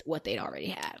against what they'd already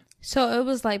had. So it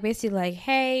was like basically like,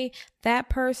 hey, that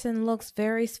person looks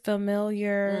very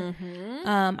familiar.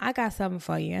 I got something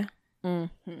for you. Oh,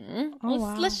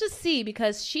 wow. Let's just see,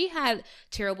 because she had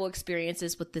terrible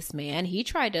experiences with this man. He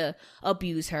tried to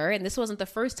abuse her, and this wasn't the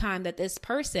first time that this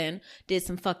person did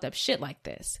some fucked up shit like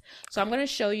this. So I'm going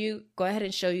to go ahead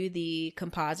and show you the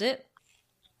composite.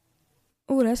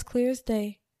 Oh, that's clear as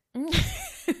day.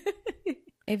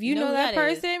 If you know that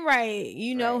person, right,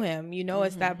 you know him. You know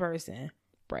it's that person.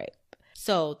 Right.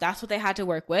 So that's what they had to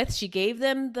work with. She gave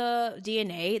them the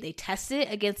DNA. They tested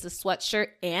it against the sweatshirt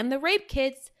and the rape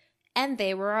kits, and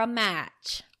they were a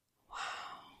match. Wow.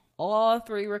 All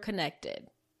 3 were connected.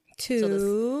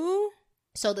 So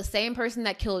the same person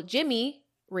that killed Jimmy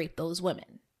raped those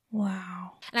women.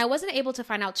 Wow. And I wasn't able to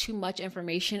find out too much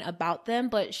information about them,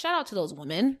 but shout out to those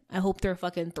women. I hope they're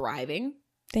fucking thriving.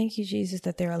 Thank you, Jesus,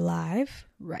 that they're alive.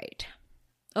 Right.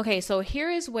 Okay, so here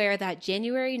is where that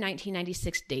January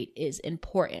 1996 date is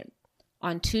important.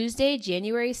 On Tuesday,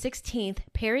 January 16th,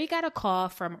 Perry got a call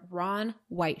from Ron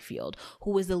Whitefield,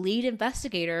 who was the lead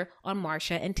investigator on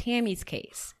Marsha and Tammy's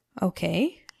case.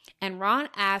 Okay. And Ron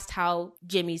asked how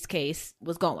Jimmy's case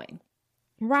was going.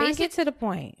 Ron, get to the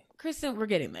point. Kristen, we're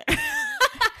getting there.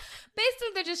 Basically,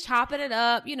 they're just chopping it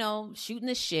up, shooting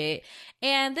the shit.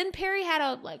 And then Perry had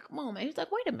a moment. He's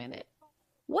like, wait a minute.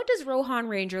 What does Rohan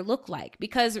Ranger look like?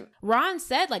 Because Ron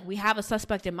said, we have a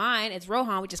suspect in mind. It's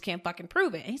Rohan. We just can't fucking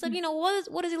prove it. And he's like,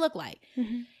 what does he look like?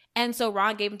 And so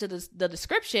Ron gave him to the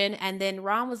description. And then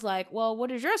Ron was like, well, what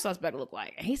does your suspect look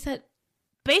like? And he said,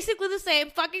 basically the same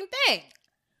fucking thing.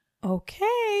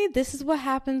 Okay. This is what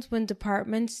happens when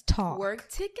departments talk. Work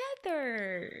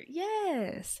together.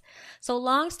 Yes. So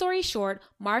long story short,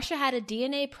 Marsha had a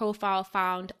DNA profile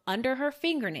found under her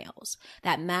fingernails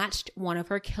that matched one of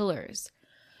her killers.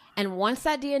 And once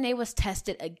that DNA was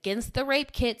tested against the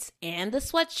rape kits and the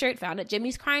sweatshirt found at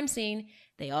Jimmy's crime scene,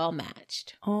 they all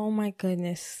matched. Oh my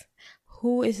goodness.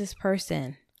 Who is this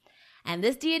person? And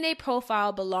this DNA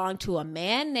profile belonged to a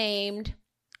man named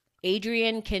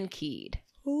Adrian Kincaid.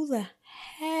 Who the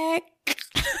heck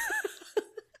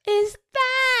is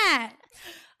that?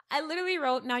 I literally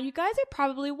wrote, now you guys are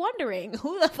probably wondering,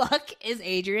 who the fuck is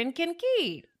Adrian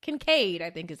Kincaid? Kincaid, I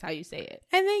think is how you say it.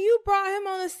 And then you brought him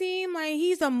on the scene like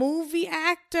he's a movie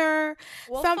actor,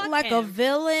 something like him. A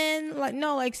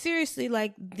villain. Seriously,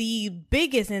 the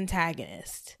biggest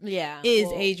antagonist. Yeah, is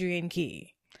Adrian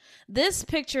Key. This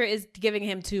picture is giving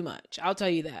him too much. I'll tell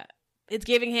you that. It's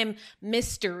giving him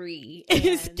mystery.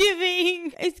 It's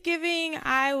giving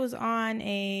I was on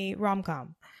a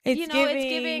rom-com. It's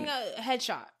giving a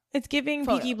headshot. It's giving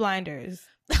Peaky Blinders.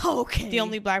 Okay. The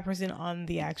only black person on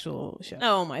the actual show.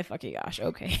 Oh my fucking gosh.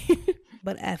 Okay.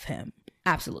 But F him.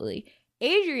 Absolutely.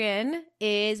 Adrian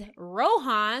is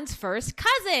Rohan's first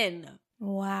cousin.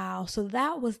 Wow. So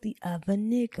that was the other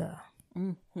nigga.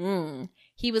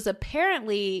 He was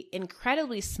apparently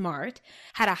incredibly smart,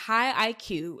 had a high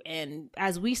IQ, and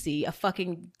as we see, a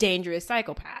fucking dangerous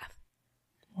psychopath.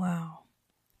 Wow.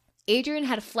 Adrian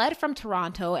had fled from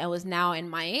Toronto and was now in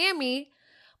Miami,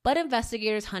 but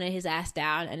investigators hunted his ass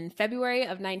down, and in February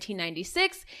of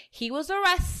 1996, he was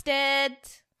arrested.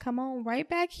 Come on, right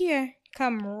back here.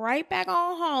 Come right back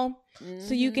on home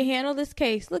so you can handle this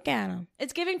case. Look at him.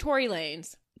 It's giving Tory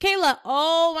Lanez. Kayla,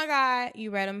 oh my God,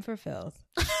 you read him for filth.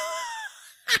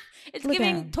 It's Look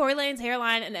giving Tory Lanez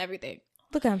hairline and everything.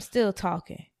 Look, I'm still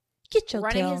talking. Get your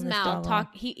Running tail his on this mouth. dog.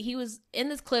 He was in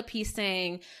this clip. He's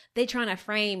saying they trying to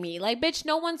frame me. Like, bitch,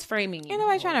 no one's framing you. Ain't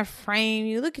nobody trying to frame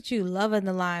you. Look at you loving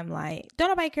the limelight. Don't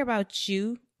nobody care about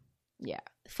you. Yeah,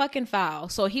 fucking foul.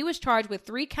 So he was charged with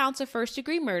 3 counts of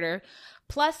first-degree murder,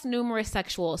 plus numerous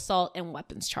sexual assault and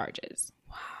weapons charges.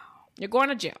 Wow, you're going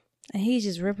to jail. And he's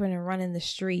just ripping and running the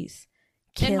streets,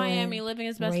 In killing, Miami, living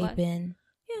his best life. raping.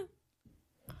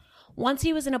 Once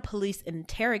he was in a police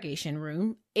interrogation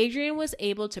room, Adrian was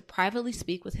able to privately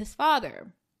speak with his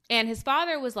father. And his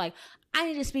father was like, I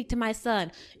need to speak to my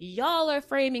son. Y'all are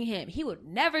framing him. He would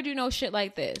never do no shit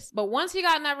like this. But once he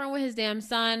got in that room with his damn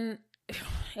son,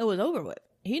 it was over with.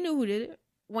 He knew who did it.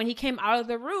 When he came out of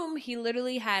the room, he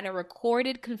literally had a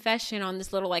recorded confession on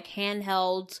this little like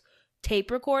handheld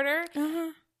tape recorder.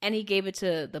 And he gave it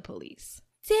to the police.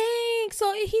 Dang.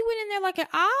 So he went in there like an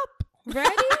op?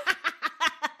 Ready?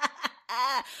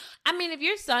 I mean, if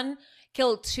your son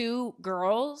killed 2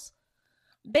 girls,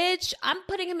 bitch, I'm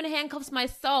putting him in handcuffs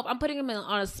myself. I'm putting him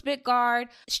on a spit guard,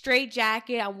 straight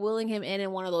jacket. I'm wheeling him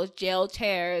in one of those jail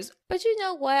chairs. But you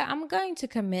know what? I'm going to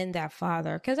commend that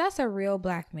father because that's a real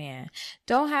black man.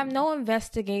 Don't have no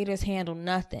investigators handle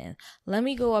nothing. Let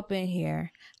me go up in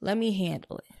here. Let me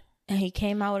handle it. And he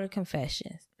came out with a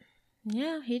confession.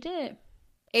 Yeah, he did.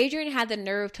 Adrian had the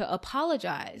nerve to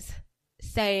apologize,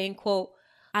 saying, quote,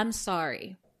 I'm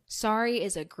sorry. Sorry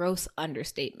is a gross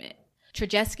understatement.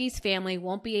 Trzeski's family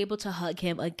won't be able to hug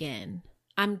him again.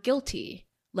 I'm guilty.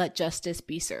 Let justice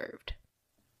be served.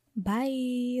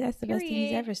 Bye. That's the best thing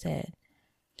he's ever said.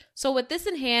 So with this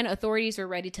in hand, authorities were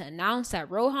ready to announce that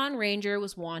Rohan Ranger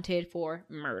was wanted for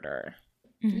murder.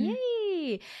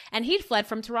 Yay! And he'd fled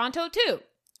from Toronto too.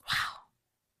 Wow.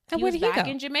 And He where was did he back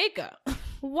go? in Jamaica.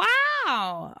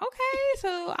 Wow. Okay.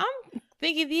 So I'm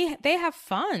thinking they have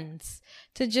funds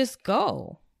to just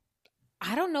go.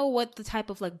 I don't know what the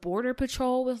type of like border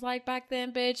patrol was like back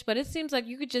then, bitch, but it seems like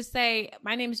you could just say,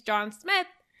 my name is John Smith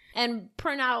and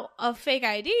print out a fake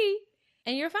ID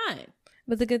and you're fine.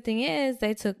 But the good thing is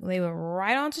they went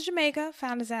right on to Jamaica,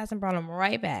 found his ass and brought him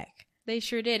right back. They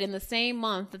sure did in the same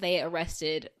month that they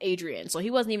arrested Adrian. So he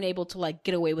wasn't even able to like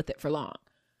get away with it for long.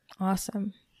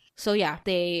 Awesome. So yeah,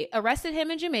 they arrested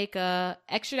him in Jamaica,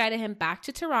 extradited him back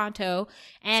to Toronto,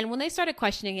 and when they started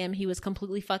questioning him, he was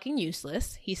completely fucking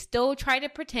useless. He still tried to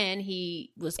pretend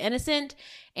he was innocent,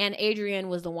 and Adrian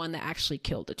was the one that actually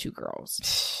killed the 2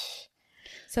 girls.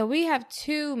 So we have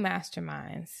 2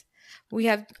 masterminds. We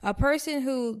have a person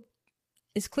who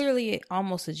is clearly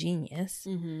almost a genius,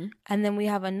 and then we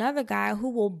have another guy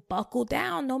who will buckle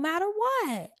down no matter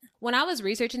what. When I was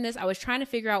researching this, I was trying to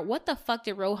figure out what the fuck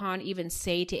did Rohan even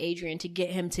say to Adrian to get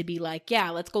him to be like,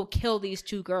 yeah, let's go kill these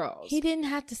 2 girls. He didn't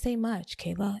have to say much,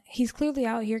 Kayla. He's clearly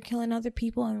out here killing other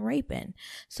people and raping.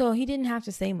 So he didn't have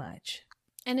to say much.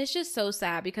 And it's just so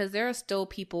sad because there are still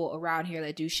people around here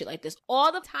that do shit like this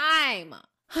all the time.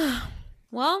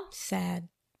 Well, sad.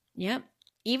 Yep.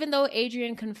 Even though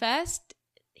Adrian confessed,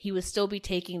 he would still be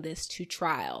taking this to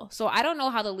trial. So I don't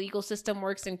know how the legal system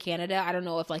works in Canada. I don't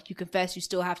know if like you confess, you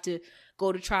still have to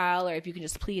go to trial or if you can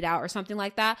just plead out or something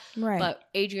like that. Right. But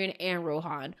Adrian and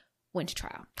Rohan went to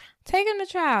trial. Take him to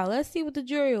trial. Let's see what the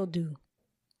jury will do.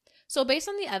 So based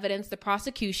on the evidence, the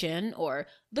prosecution, or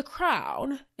the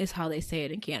Crown is how they say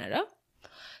it in Canada,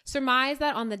 surmised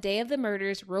that on the day of the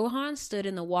murders, Rohan stood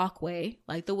in the walkway,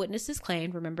 like the witnesses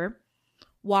claimed, remember,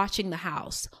 watching the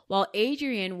house, while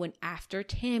Adrian went after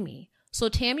Tammy. So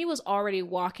Tammy was already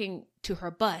walking to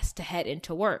her bus to head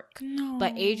into work. No.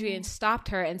 But Adrian stopped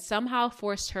her and somehow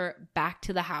forced her back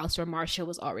to the house where Marcia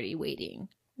was already waiting.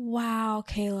 Wow,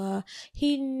 Kayla.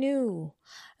 He knew.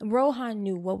 Rohan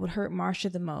knew what would hurt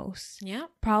Marcia the most. Yeah.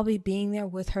 Probably being there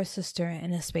with her sister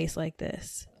in a space like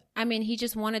this. I mean, he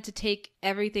just wanted to take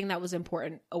everything that was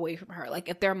important away from her. Like,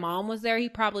 if their mom was there, he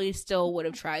probably still would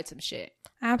have tried some shit.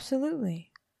 Absolutely.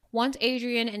 Once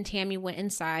Adrian and Tammy went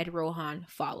inside, Rohan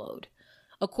followed.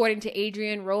 According to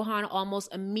Adrian, Rohan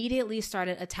almost immediately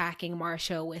started attacking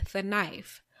Marcia with the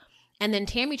knife. And then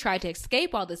Tammy tried to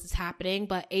escape while this is happening,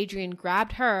 but Adrian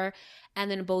grabbed her,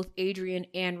 and then both Adrian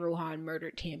and Rohan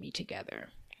murdered Tammy together.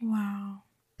 Wow.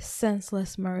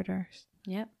 senseless murders.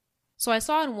 Yep. So I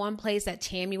saw in one place that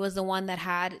Tammy was the one that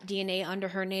had DNA under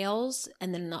her nails.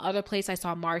 And then in the other place I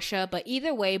saw Marcia. But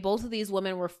either way, both of these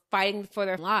women were fighting for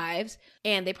their lives.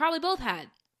 And they probably both had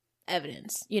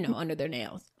evidence, under their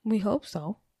nails. We hope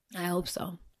so. I hope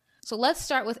so. So let's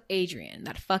start with Adrian,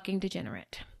 that fucking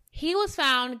degenerate. He was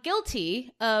found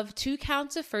guilty of 2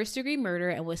 counts of first-degree murder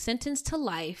and was sentenced to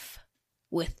life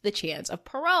with the chance of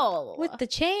parole. With the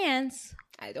chance?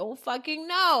 I don't fucking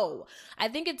know. I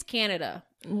think it's Canada.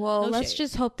 Well, No let's shade.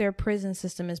 just hope their prison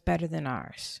system is better than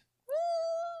ours.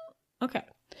 Okay.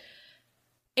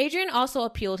 Adrian also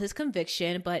appealed his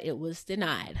conviction, but it was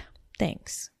denied.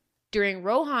 Thanks. During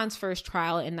Rohan's first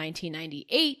trial in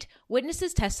 1998,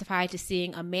 witnesses testified to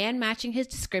seeing a man matching his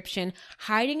description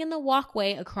hiding in the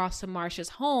walkway across from Marcia's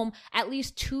home at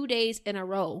least 2 days in a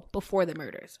row before the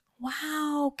murders.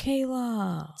 Wow,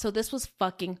 Kayla. So this was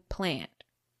fucking planned.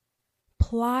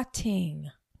 Plotting.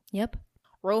 Yep.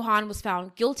 Rohan was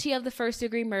found guilty of the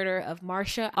first-degree murder of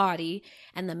Marcia Ottey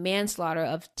and the manslaughter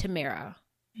of Tamara.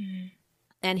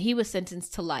 And he was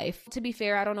sentenced to life. To be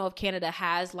fair, I don't know if Canada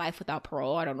has life without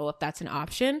parole. I don't know if that's an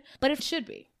option, but it should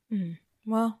be.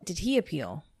 Well, did he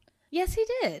appeal? Yes, he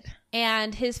did.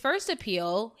 And his first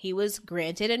appeal, he was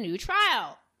granted a new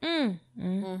trial.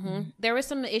 There were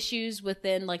some issues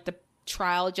within the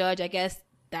trial judge, I guess,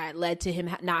 that led to him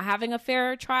not having a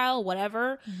fair trial,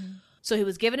 whatever. So he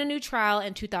was given a new trial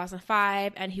in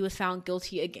 2005 and he was found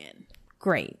guilty again.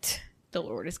 Great. The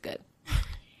Lord is good.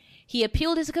 He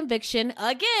appealed his conviction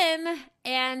again,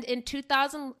 and in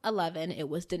 2011, it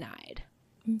was denied.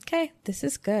 Okay, this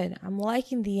is good. I'm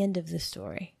liking the end of this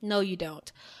story. No, you don't.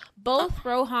 Both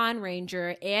Rohan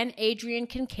Ranger and Adrian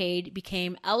Kincaid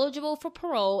became eligible for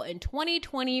parole in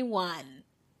 2021.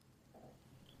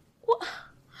 Wait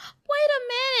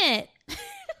a minute.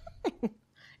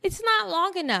 It's not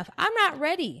long enough. I'm not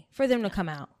ready for them to come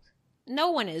out.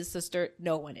 No one is, sister.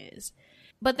 No one is.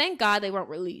 But thank God they weren't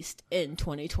released in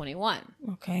 2021.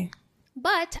 Okay.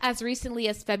 But as recently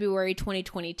as February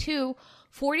 2022,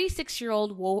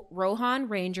 46-year-old Rohan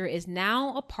Ranger is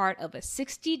now a part of a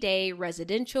 60-day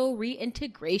residential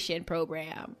reintegration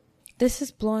program. This is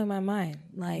blowing my mind.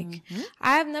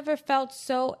 I've never felt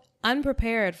so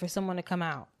unprepared for someone to come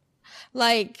out.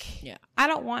 Yeah. I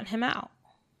don't want him out.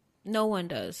 No one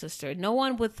does, sister. No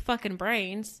one with fucking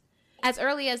brains. As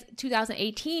early as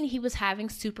 2018, he was having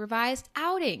supervised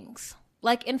outings,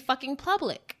 in fucking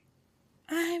public.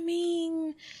 I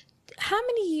mean, how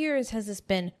many years has this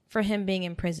been for him being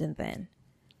in prison then?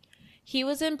 He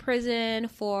was in prison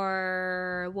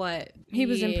for what? He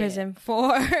was in prison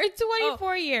for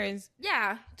 24 years.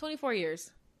 Yeah, 24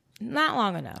 years. Not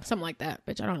long enough. Something like that,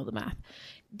 bitch. I don't know the math.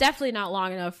 Definitely not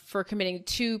long enough for committing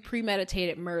 2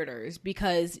 premeditated murders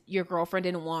because your girlfriend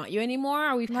didn't want you anymore.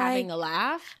 Are we having a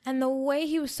laugh? And the way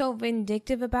he was so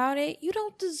vindictive about it, you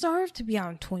don't deserve to be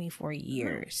on 24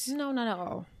 years. No, not at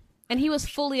all. And he was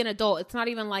fully an adult. It's not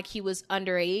even like he was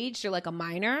underage or a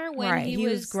minor when he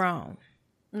was grown.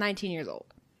 19 years old.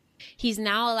 He's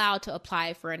now allowed to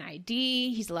apply for an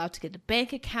ID. He's allowed to get a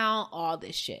bank account, all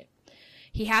this shit.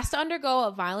 He has to undergo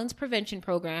a violence prevention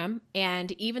program,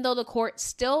 and even though the court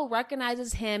still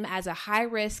recognizes him as a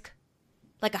high-risk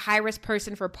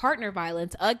person for partner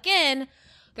violence, again,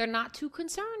 they're not too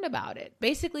concerned about it.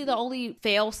 Basically, the only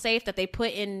fail-safe that they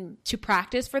put into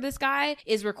practice for this guy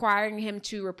is requiring him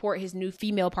to report his new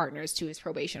female partners to his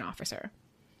probation officer.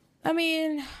 I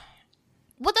mean,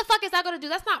 what the fuck is that going to do?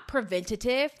 That's not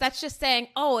preventative. That's just saying,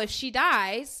 oh, if she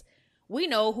dies, we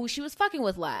know who she was fucking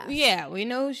with last. Yeah, we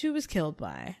know who she was killed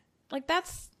by.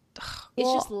 It's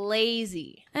just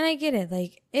lazy. And I get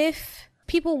it. If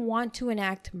people want to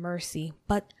enact mercy,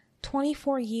 but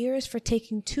 24 years for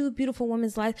taking 2 beautiful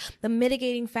women's lives, the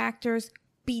mitigating factors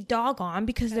be doggone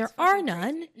because there are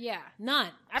none. Crazy. Yeah,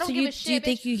 none. I don't give a shit. Do you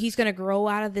think he's going to grow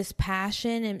out of this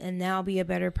passion and now be a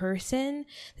better person?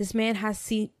 This man has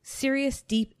serious,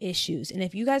 deep issues. And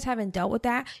if you guys haven't dealt with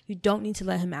that, you don't need to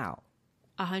let him out.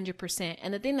 100%.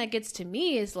 And the thing that gets to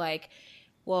me is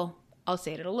I'll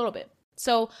say it in a little bit.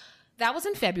 So that was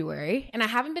in February, and I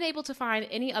haven't been able to find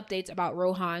any updates about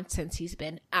Rohan since he's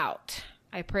been out.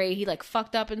 I pray he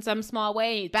fucked up in some small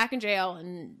way. He's back in jail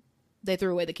and they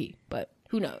threw away the key, but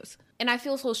who knows? And I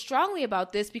feel so strongly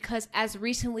about this because as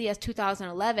recently as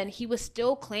 2011, he was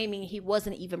still claiming he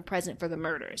wasn't even present for the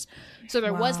murders. So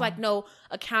there was no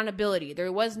accountability.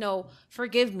 There was no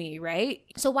forgive me, right?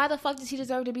 So why the fuck does he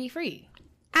deserve to be free?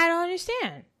 I don't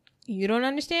understand. You don't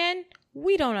understand.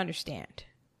 We don't understand.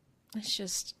 It's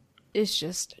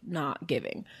just not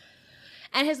giving.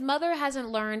 And his mother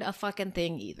hasn't learned a fucking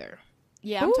thing either.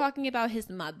 Yeah, I'm talking about his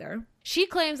mother. She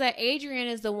claims that Adrian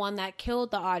is the one that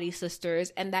killed the Ottey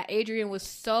sisters and that Adrian was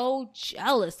so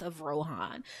jealous of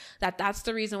Rohan that that's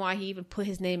the reason why he even put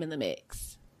his name in the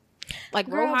mix. Like,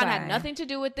 Girl, Rohan bye. had nothing to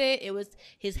do with it. It was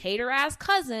his hater-ass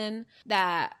cousin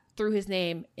that threw his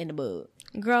name in the mud.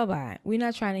 Girl, bye. We're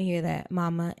not trying to hear that,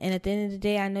 mama. And at the end of the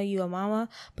day, I know you a mama,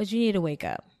 but you need to wake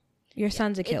up. Your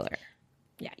son's a killer.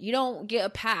 Yeah, you don't get a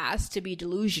pass to be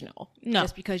delusional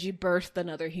just because you birthed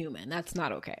another human. That's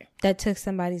not okay. That took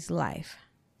somebody's life.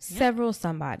 Several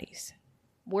somebodies.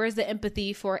 Where's the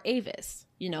empathy for Avis?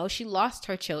 You know, she lost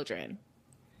her children.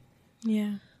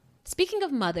 Yeah. Speaking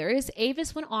of mothers,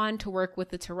 Avis went on to work with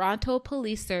the Toronto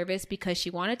Police Service because she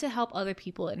wanted to help other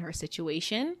people in her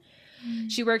situation.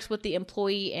 She works with the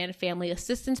Employee and Family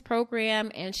Assistance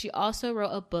Program, and she also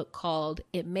wrote a book called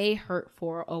It May Hurt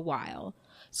for a While,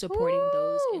 supporting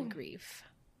those in grief.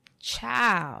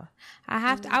 Child.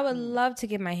 I would love to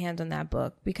get my hands on that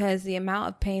book because the amount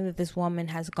of pain that this woman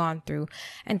has gone through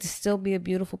and to still be a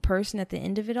beautiful person at the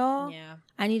end of it all. Yeah.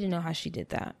 I need to know how she did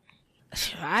that.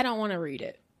 I don't want to read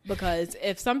it because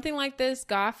if something like this,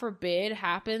 God forbid,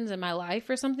 happens in my life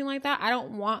or something like that, I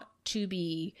don't want to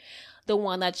be the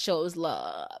one that shows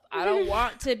love. I don't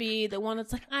want to be the one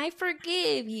that's like, I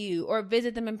forgive you, or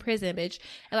visit them in prison, bitch.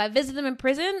 If I visit them in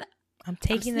prison, I'm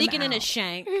sneaking in a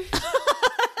shank.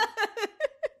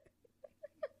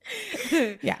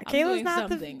 Yeah, Kayla's not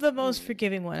the most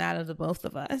forgiving one out of the both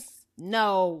of us.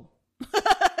 No.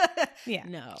 Yeah,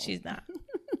 no, she's not.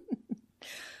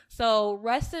 So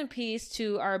rest in peace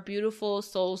to our beautiful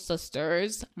soul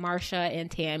sisters, Marsha and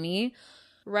Tammy.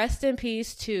 Rest in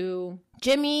peace to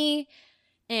Jimmy.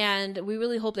 And we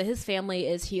really hope that his family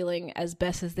is healing as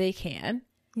best as they can.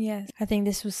 Yes, I think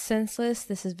this was senseless.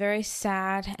 This is very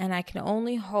sad. And I can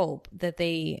only hope that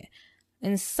they,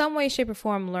 in some way, shape, or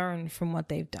form, learn from what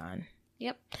they've done.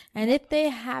 Yep. And if they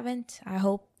haven't, I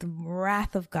hope the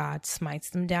wrath of God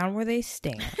smites them down where they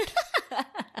stand.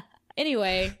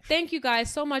 Anyway, thank you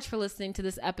guys so much for listening to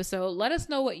this episode. Let us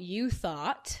know what you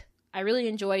thought. I really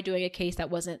enjoyed doing a case that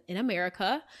wasn't in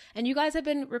America. And you guys have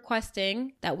been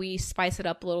requesting that we spice it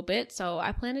up a little bit, so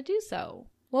I plan to do so.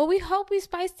 Well, we hope we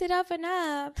spiced it up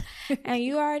enough. And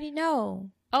you already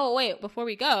know. Oh, wait, before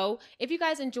we go, if you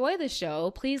guys enjoy the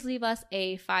show, please leave us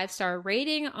a 5-star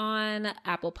rating on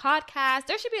Apple Podcasts.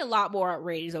 There should be a lot more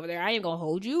ratings over there. I ain't gonna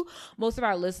hold you. Most of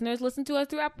our listeners listen to us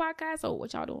through Apple Podcasts, so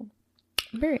what y'all doing?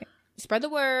 Period. Spread the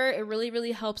word. It really,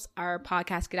 really helps our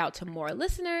podcast get out to more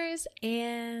listeners.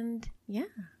 And yeah.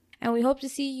 And we hope to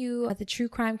see you at the True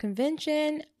Crime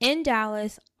Convention in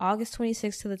Dallas, August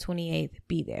 26th to the 28th.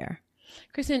 Be there.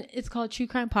 Kristen, it's called True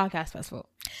Crime Podcast Festival.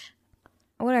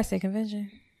 What did I say?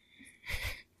 Convention?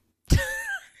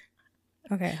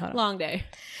 Okay, hold on. Long day.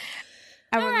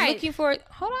 And we're looking forward.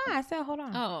 Hold on. I said hold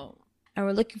on. Oh. And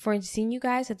we're looking forward to seeing you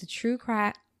guys at the True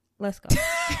Crime. Let's go.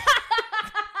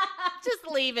 Just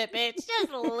leave it, bitch.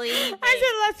 Just leave it.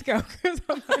 I said let's go.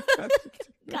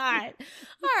 God.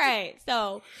 All right.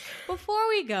 So before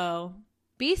we go,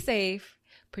 be safe,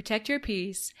 protect your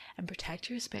peace, and protect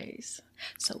your space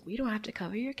so we don't have to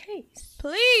cover your case.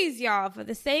 Please, y'all, for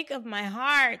the sake of my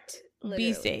heart,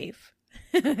 Literally. be safe.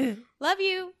 Love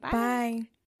you. Bye. Bye.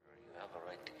 You have a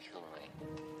right to kill me.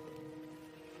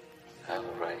 I have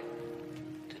a right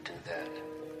to do that.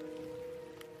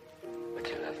 But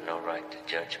you have no right to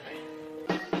judge me.